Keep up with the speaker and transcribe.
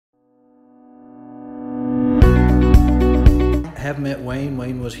have met Wayne.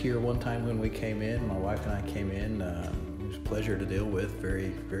 Wayne was here one time when we came in. My wife and I came in. He was a pleasure to deal with, very,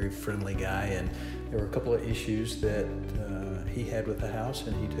 very friendly guy. And there were a couple of issues that he had with the house,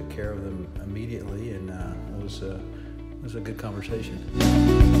 and he took care of them immediately, and it was a good conversation.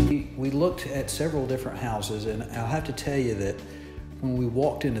 We looked at several different houses, and I'll have to tell you that when we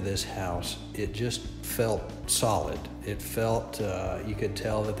walked into this house, it just felt solid. It felt, you could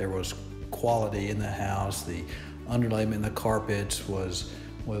tell that there was quality in the house. The underlayment in the carpets was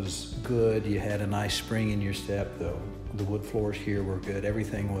good. You had a nice spring in your step. The wood floors here were good.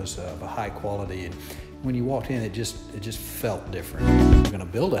 Everything was of a high quality. And when you walked in, it just felt different. We're gonna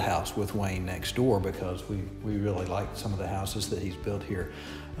build a house with Wayne next door because we really liked some of the houses that he's built here.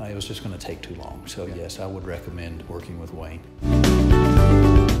 It was just gonna take too long. So yes, I would recommend working with Wayne.